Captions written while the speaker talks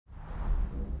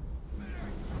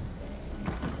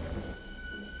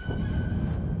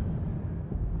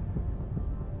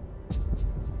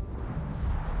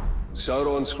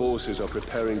Sauron's forces are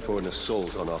preparing for an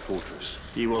assault on our fortress.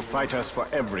 He will fight us for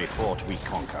every fort we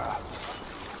conquer.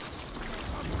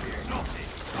 Nothing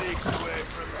sneaks away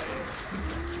from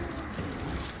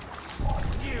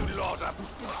me. You lot of...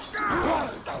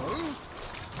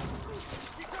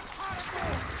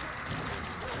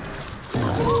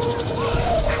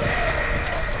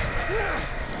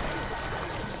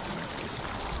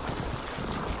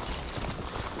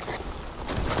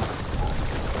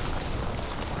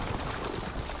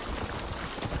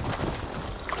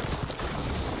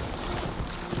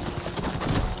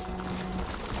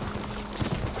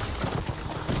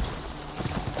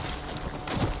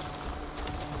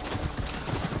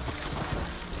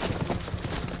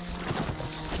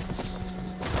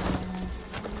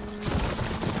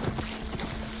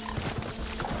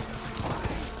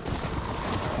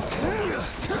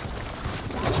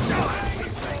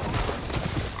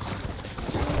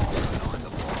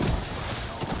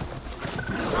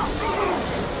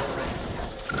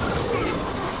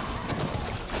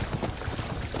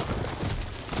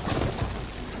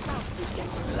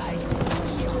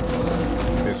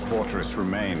 This fortress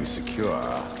remains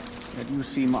secure, yet you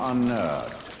seem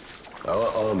unnerved.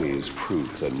 Our army is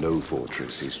proof that no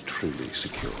fortress is truly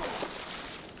secure.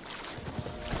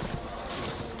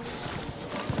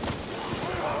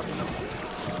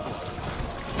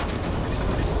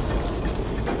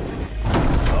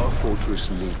 Our fortress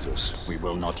needs us. We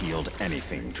will not yield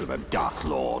anything to the Dark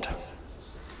Lord.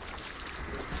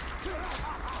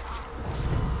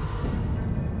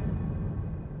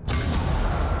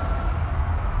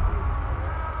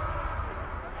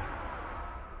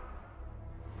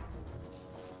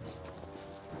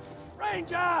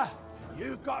 Ranger!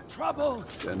 You've got trouble!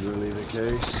 Generally the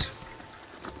case.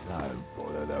 Don't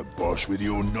bother the boss with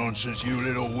your nonsense, you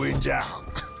little whinger.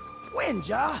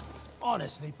 Whinger?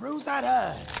 Honestly, Bruce, that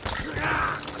hurts.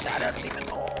 That hurts even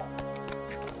more.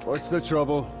 What's the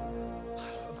trouble?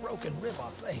 A broken rib, I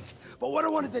think. But what I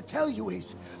wanted to tell you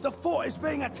is, the fort is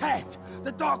being attacked.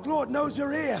 The Dark Lord knows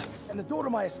you're here, and the door to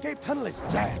my escape tunnel is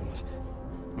jammed.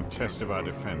 A test of our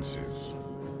defenses.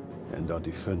 And our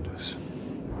defenders.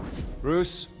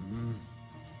 Bruce,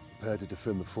 prepare to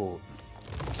defend the fort.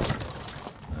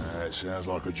 That sounds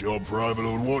like a job for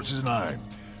Overlord What's-His-Name,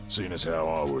 seeing as how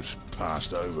I was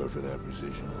passed over for that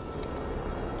position.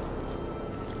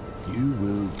 You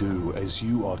will do as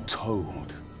you are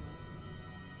told.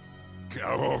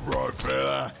 Come on, bright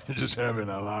fella. Just having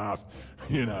a laugh.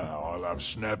 You know how I love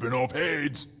snapping off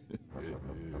heads.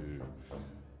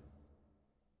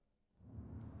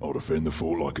 I'll defend the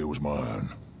fort like it was my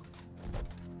own.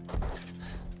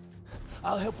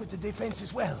 I'll help with the defense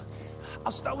as well.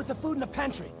 I'll start with the food in the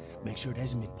pantry. Make sure it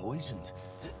hasn't been poisoned.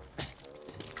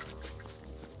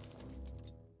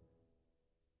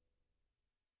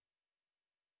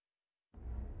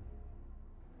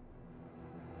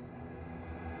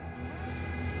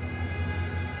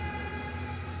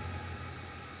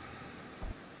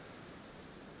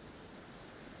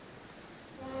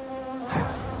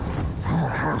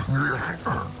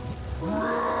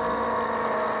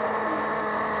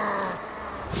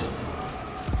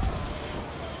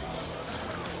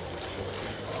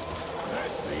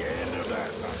 That's the end of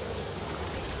that.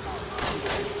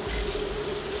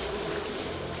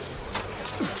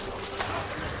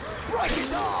 Break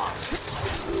his arm!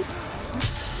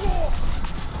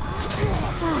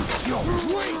 You're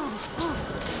weak!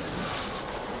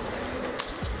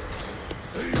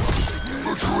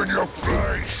 Put you in your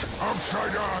place,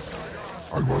 outsider!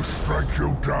 I will strike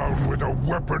you down with a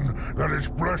weapon that is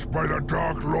blessed by the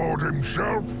Dark Lord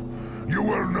himself. You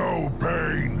will know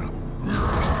pain.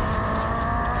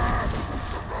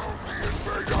 Surround the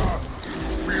invader.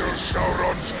 Feel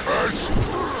Sauron's curse.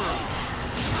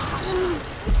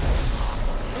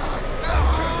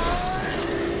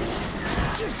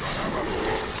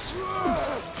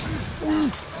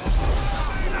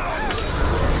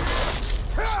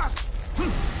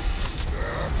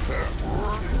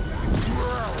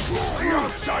 The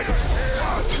outsiders here!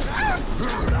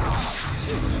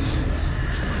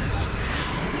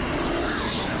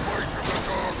 Fight of the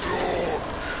Dark Lord!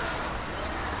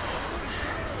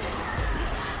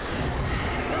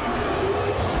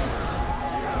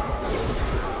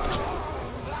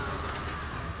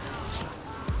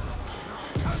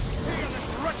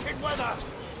 Wretched weather!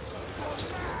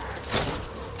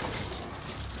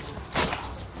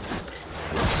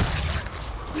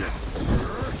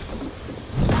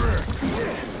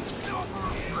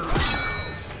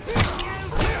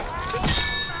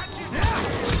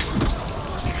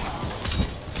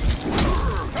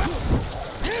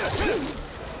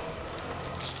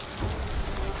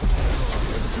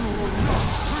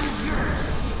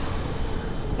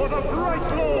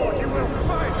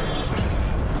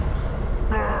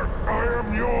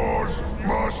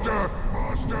 Master!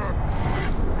 Master!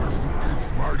 I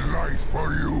will give my life for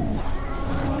you.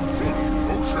 The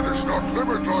ocean is not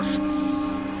limitless.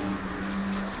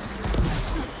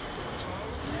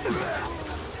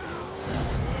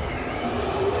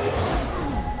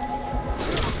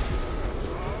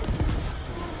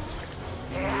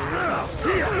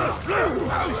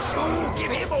 I'll sure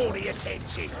give him all the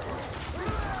attention.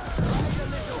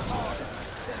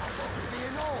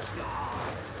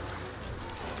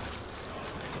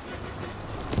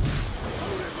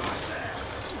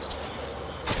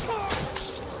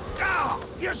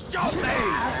 You shot me!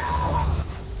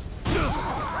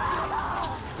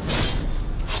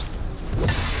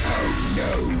 Oh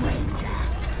no, Ranger.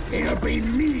 It'll be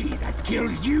me that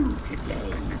kills you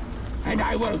today. And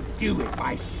I won't do it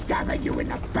by stabbing you in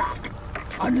the back.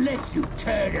 Unless you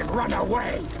turn and run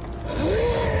away.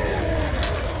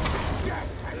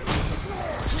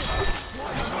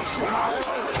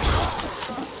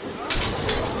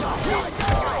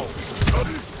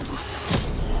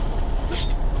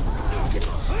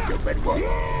 Stupid one.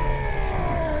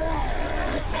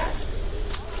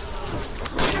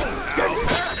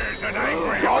 There's an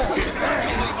angry ocean.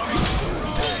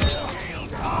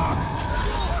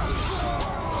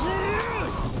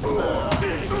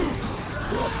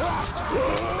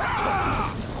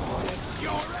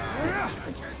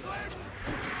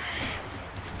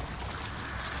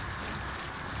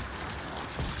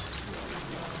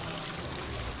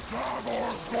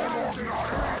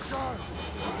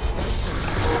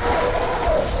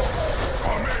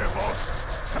 Come here, boss.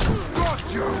 Got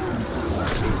you.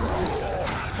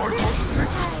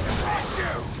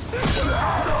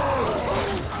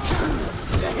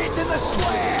 They're hitting the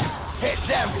square. Hit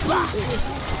them back.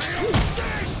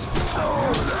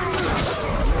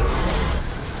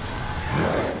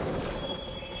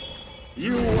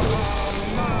 You are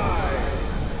mine.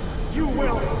 You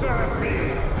will serve me.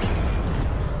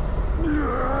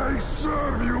 I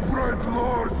serve you, bright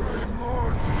lord.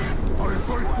 I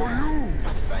fight for you.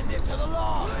 Defend it to the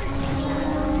last.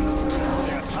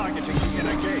 They are targeting the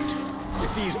inner gate.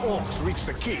 If these orcs reach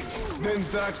the keep, Then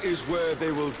that is where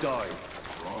they will die.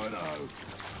 righto.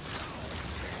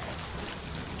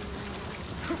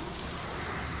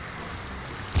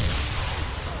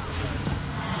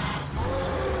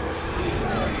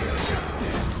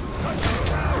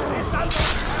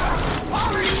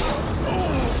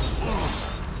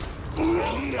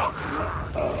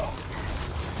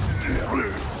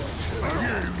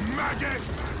 You maggot!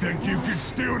 Think you can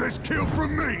steal this kill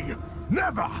from me?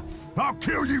 Never! I'll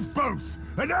kill you both,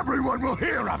 and everyone will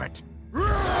hear of it!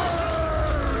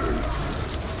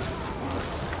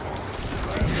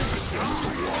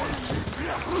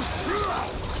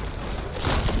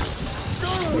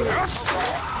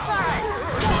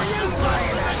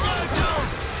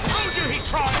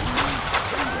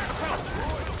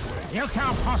 You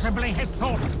can't possibly have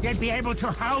thought you'd be able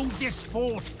to hold this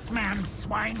fort, man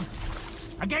swine.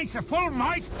 Against the full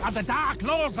might of the Dark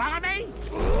Lord's army?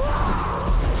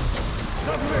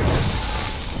 Submit!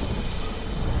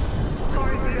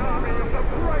 Join the army of the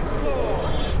Bright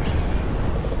Lord!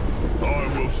 I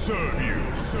will serve you.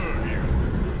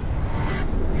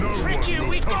 No Trick you,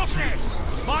 we got this!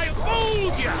 I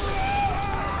fooled you!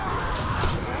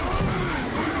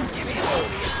 Give him all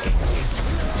the attention.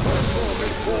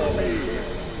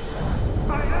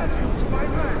 I add you to my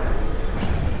ranks!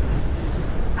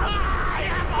 I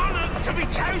am honored to be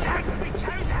chosen!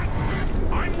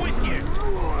 I'm with you!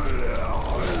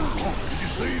 Did you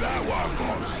see that one,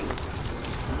 boss?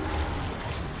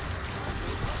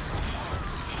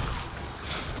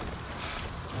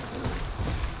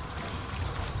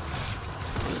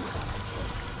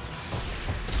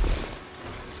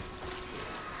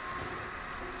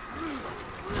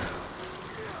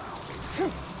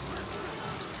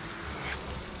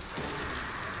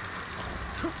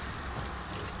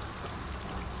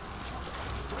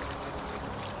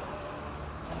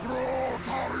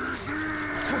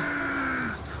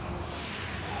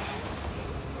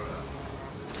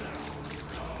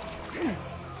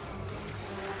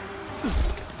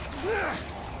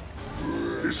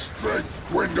 His strength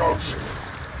dwindles.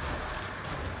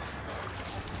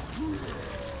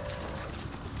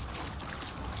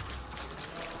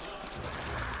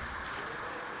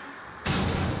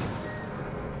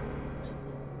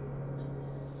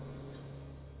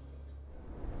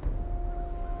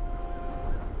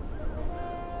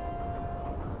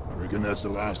 Reckon that's the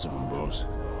last of them, boss.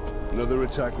 Another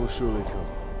attack will surely come.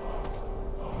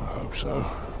 I hope so.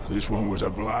 This one was a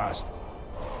blast.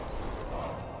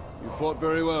 You fought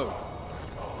very well.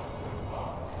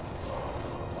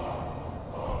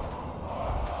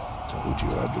 Told you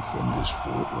I'd defend this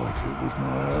fort like it was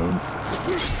my own.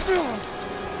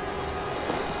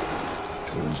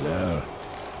 Turns out,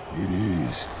 it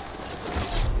is.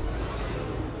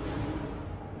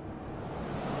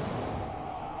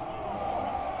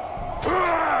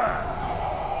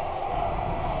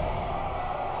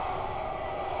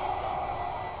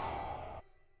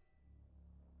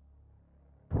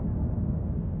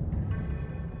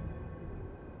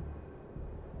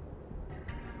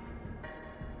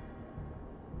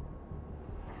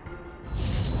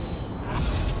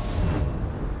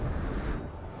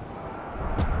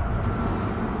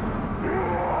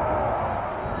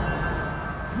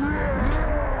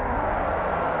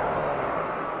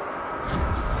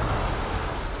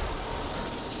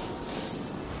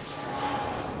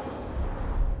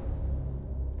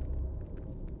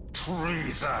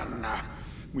 Treason!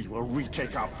 We will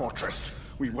retake our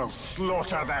fortress. We will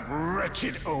slaughter that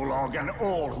wretched Olog and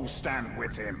all who stand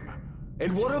with him.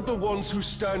 And what of the ones who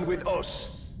stand with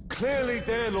us? Clearly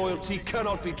their loyalty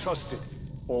cannot be trusted.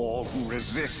 All who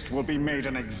resist will be made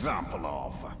an example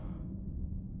of.